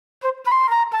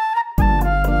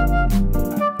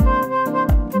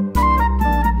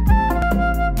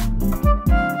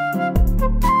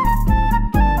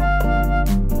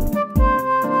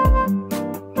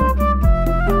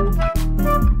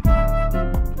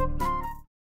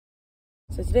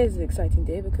So today is an exciting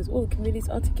day because all the communities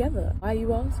are together. Why,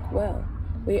 you ask? Well,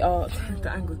 we are, the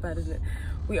angle's bad, isn't it?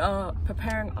 We are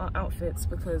preparing our outfits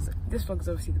because this vlog is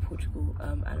obviously the Portugal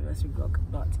anniversary vlog,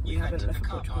 but we haven't left for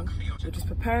Portugal. We're just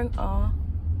preparing our,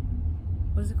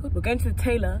 what is it called? We're going to the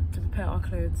tailor to prepare our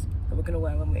clothes that we're going to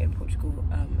wear when we're in Portugal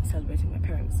celebrating my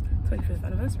parents' 25th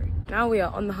anniversary. Now we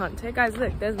are on the hunt. Hey guys,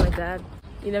 look, there's my dad.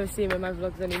 You never see him in my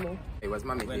vlogs anymore. It was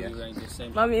Mummy here.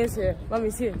 Mummy is here.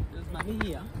 Mummy's here. Is Mummy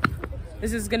here?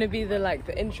 This is gonna be the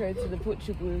intro to the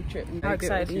Portugal trip. How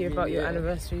excited are you about your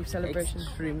anniversary celebration?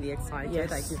 Extremely excited.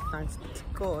 Yes. I give thanks to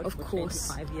God of for course.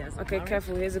 25 years. Okay,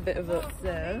 careful. Here's a bit of a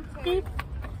So,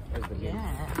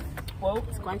 yeah. Well,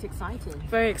 it's quite exciting.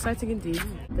 Very exciting indeed.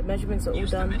 The measurements are all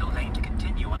done.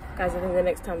 Guys, I think the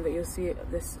next time that you'll see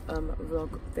this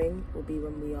vlog thing will be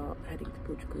when we are heading to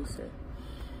Portugal. So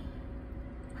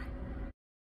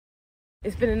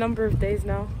it's been a number of days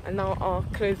now, and now our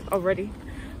clothes are ready.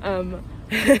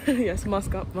 Yes,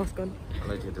 mask up, mask on.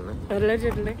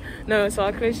 Allegedly. No, so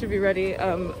our clothes should be ready,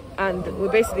 and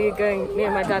we're basically going, me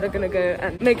and my dad are gonna go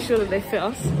and make sure that they fit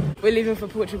us. We're leaving for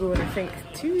Portugal in I think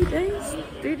 3 days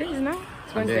now.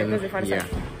 It's Wednesday, Thursday, Friday,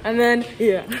 Saturday. And then,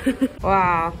 yeah.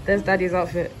 Wow, there's daddy's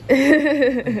outfit.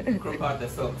 Crop out the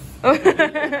socks.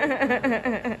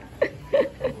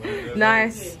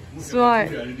 Nice, smart.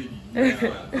 Oh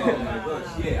my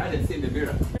gosh, yeah, I didn't see in the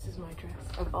mirror. This is my dress.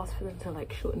 I've asked for them to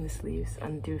shorten the sleeves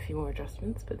and do a few more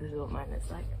adjustments, but this is what mine looks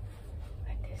like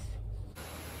this.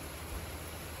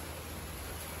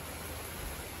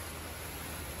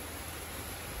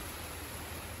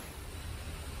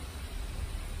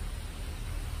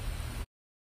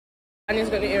 Anya's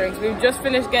got the earrings. We've just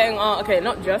finished getting our, okay,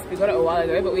 not just, we got it a while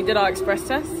ago, but we did our express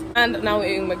test. And now we're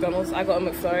eating McDonald's. I got a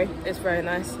McFlurry. It's very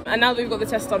nice. And now that we've got the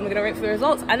test done, we're gonna wait for the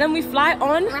results. And then we fly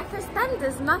on.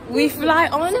 We fly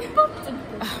on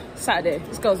Saturday.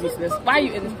 This girl's useless. Why are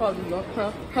you in this part of the vlog?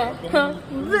 Huh?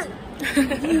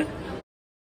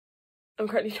 I'm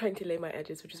currently trying to lay my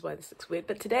edges, which is why this looks weird.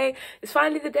 But today is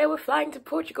finally the day we're flying to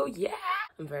Portugal. Yeah!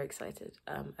 I'm very excited,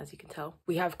 as you can tell.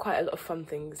 We have quite a lot of fun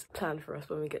things planned for us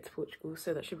when we get to Portugal,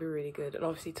 so that should be really good. And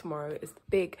obviously tomorrow is the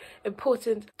big,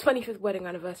 important 25th wedding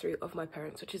anniversary of my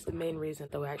parents, which is the main reason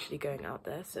that we're actually going out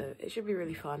there. So it should be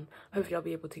really fun. Hopefully I'll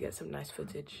be able to get some nice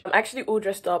footage. I'm actually all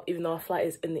dressed up, even though our flight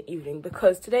is in the evening,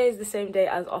 because today is the same day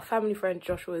as our family friend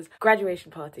Joshua's graduation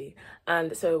party.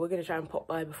 And so we're going to try and pop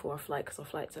by before our flight, because our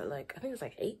flight's at I think it's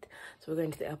 8. So we're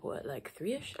going to the airport at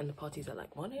 3ish, and the party's at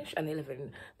 1ish, and they live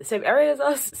in the same area as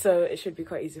us, so it should be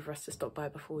quite easy for us to stop by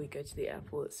before we go to the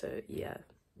airport. So yeah,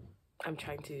 I'm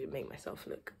trying to make myself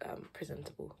look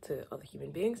presentable to other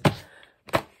human beings.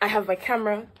 I have my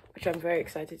camera, which I'm very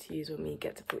excited to use when we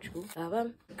get to Portugal.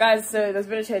 Guys, so there's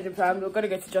been a change in plan. We were going to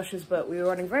go to Joshua's, but we were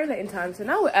running very late in time, so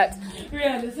now we're at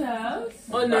Rihanna's house.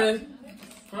 Oh no.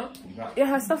 Huh? Yeah,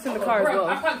 her stuff's in the car as well.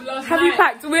 I packed last night. Have you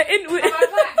packed? We're in.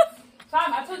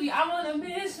 Fam, I told you I'm on a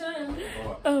mission.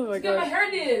 Oh my god.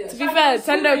 To be fair,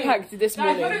 Tendo packed this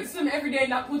morning. I don't swim every day in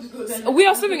that Portugal then. We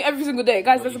are swimming every single day.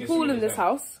 Guys, there's a pool in this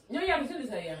house. No, yeah,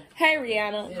 yeah. Hey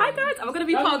Rihanna. Yeah. Hi guys, I'm gonna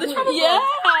be part of the travel. Yeah.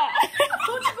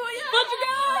 Portugal, yeah.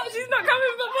 Portugal. She's not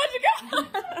coming for Portugal.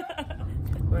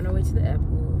 We're on our way to the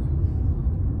airport.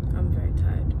 I'm very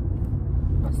tired.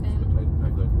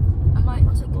 I might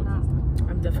take a nap.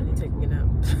 I'm definitely taking a nap.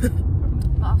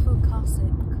 But I feel car sick.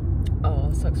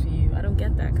 Oh, sucks for you. I don't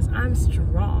get that because I'm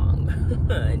strong.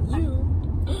 And you?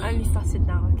 I only started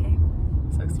now, okay?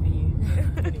 Sucks for you.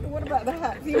 What about the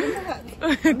hat? You want the hat?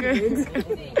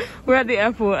 Okay. We're at the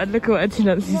airport and look at what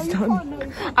Nancy's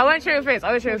done. I won't show your face.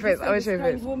 I won't show your face. I won't show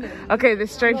your face. Okay,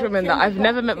 this strange woman that I've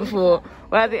never met before.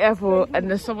 We're at the airport and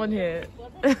there's someone here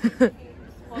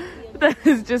that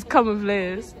has just come with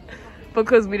layers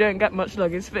because we don't get much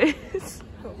luggage space.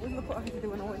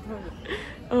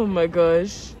 Oh my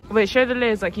gosh. Wait, show the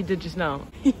layers like you did just now.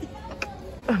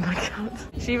 Oh my god.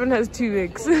 She even has 2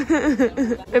 wigs.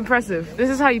 Impressive. This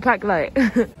is how you pack light.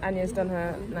 Anya's done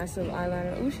her nice little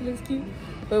eyeliner. Oh, she looks cute.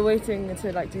 We're waiting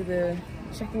to do the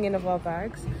checking in of our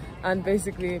bags. And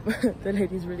basically, the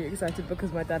lady's really excited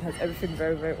because my dad has everything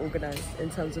very, very organized in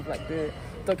terms of the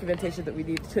documentation that we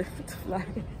need to fly.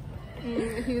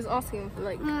 He was asking for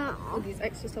all these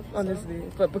extra stuff. Honestly,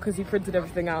 but because he printed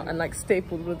everything out and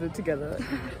stapled all of it together,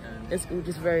 it's all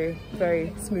just very,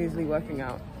 very smoothly working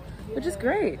out, which is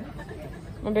great.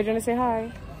 Mom, do you want to say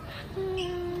hi? Hi.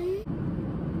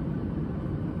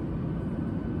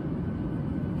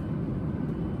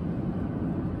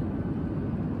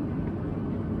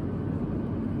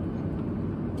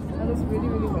 I was really,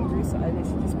 really hungry, so I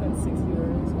literally just spent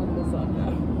 €6 on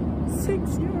lasagna.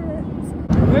 €6.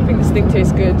 I'm hoping this thing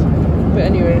tastes good, but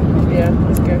anyway, yeah,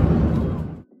 let's go.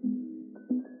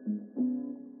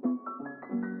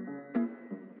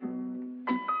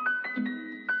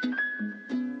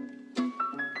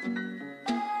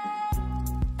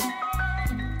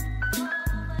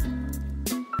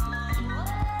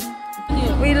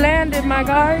 We landed, my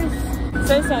guys.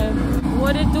 Say something.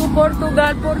 What it do, Portugal,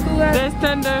 Portugal? There's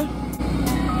tender.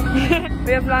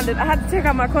 We have landed. I had to take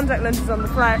out my contact lenses on the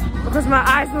flight because my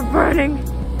eyes were burning.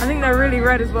 I think they're really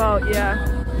red as well.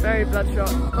 Yeah, very bloodshot.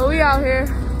 Oh, we out here.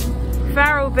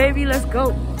 Pharaoh, baby, let's go.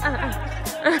 Look at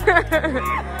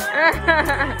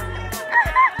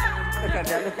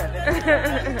that, look at that.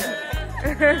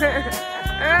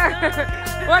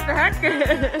 What the heck?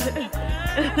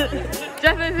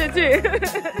 Just listen too.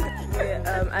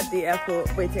 We're at the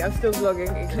airport waiting. I'm still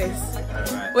vlogging in case.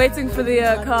 Waiting for the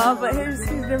car, but here's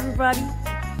everybody.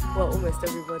 Well, almost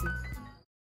everybody.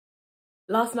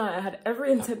 Last night I had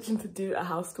every intention to do a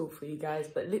house tour for you guys,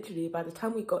 but literally by the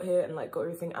time we got here and like got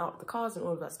everything out of the cars and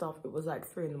all of that stuff, it was like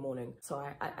 3 in the morning. So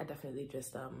I definitely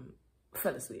just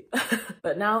fell asleep.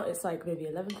 But now it's like maybe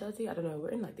 11:30. I don't know, we're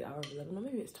in like the hour of 11 or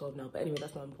maybe it's 12 now, but anyway,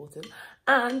 that's not important.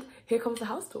 And here comes the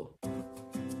house tour.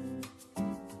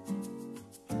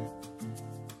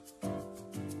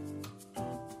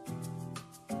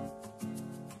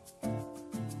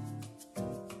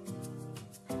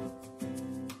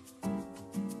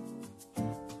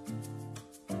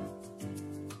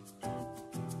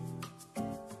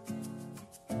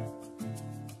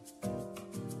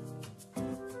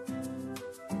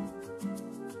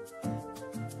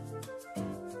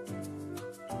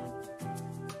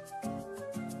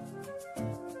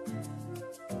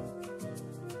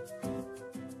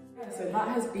 So that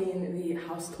has been the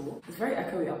house tour. It's very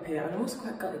echoey up here, and I'm also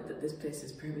quite gutted that this place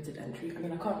is prohibited entry. I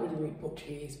mean, I can't really read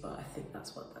Portuguese, but I think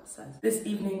that's what that says. This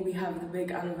evening we have the big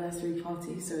anniversary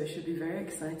party, so it should be very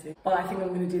exciting. But I think I'm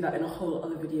going to do that in a whole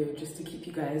other video just to keep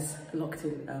you guys locked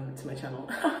in to my channel.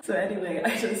 So anyway,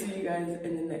 I shall see you guys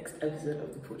in the next episode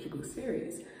of the Portugal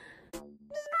series.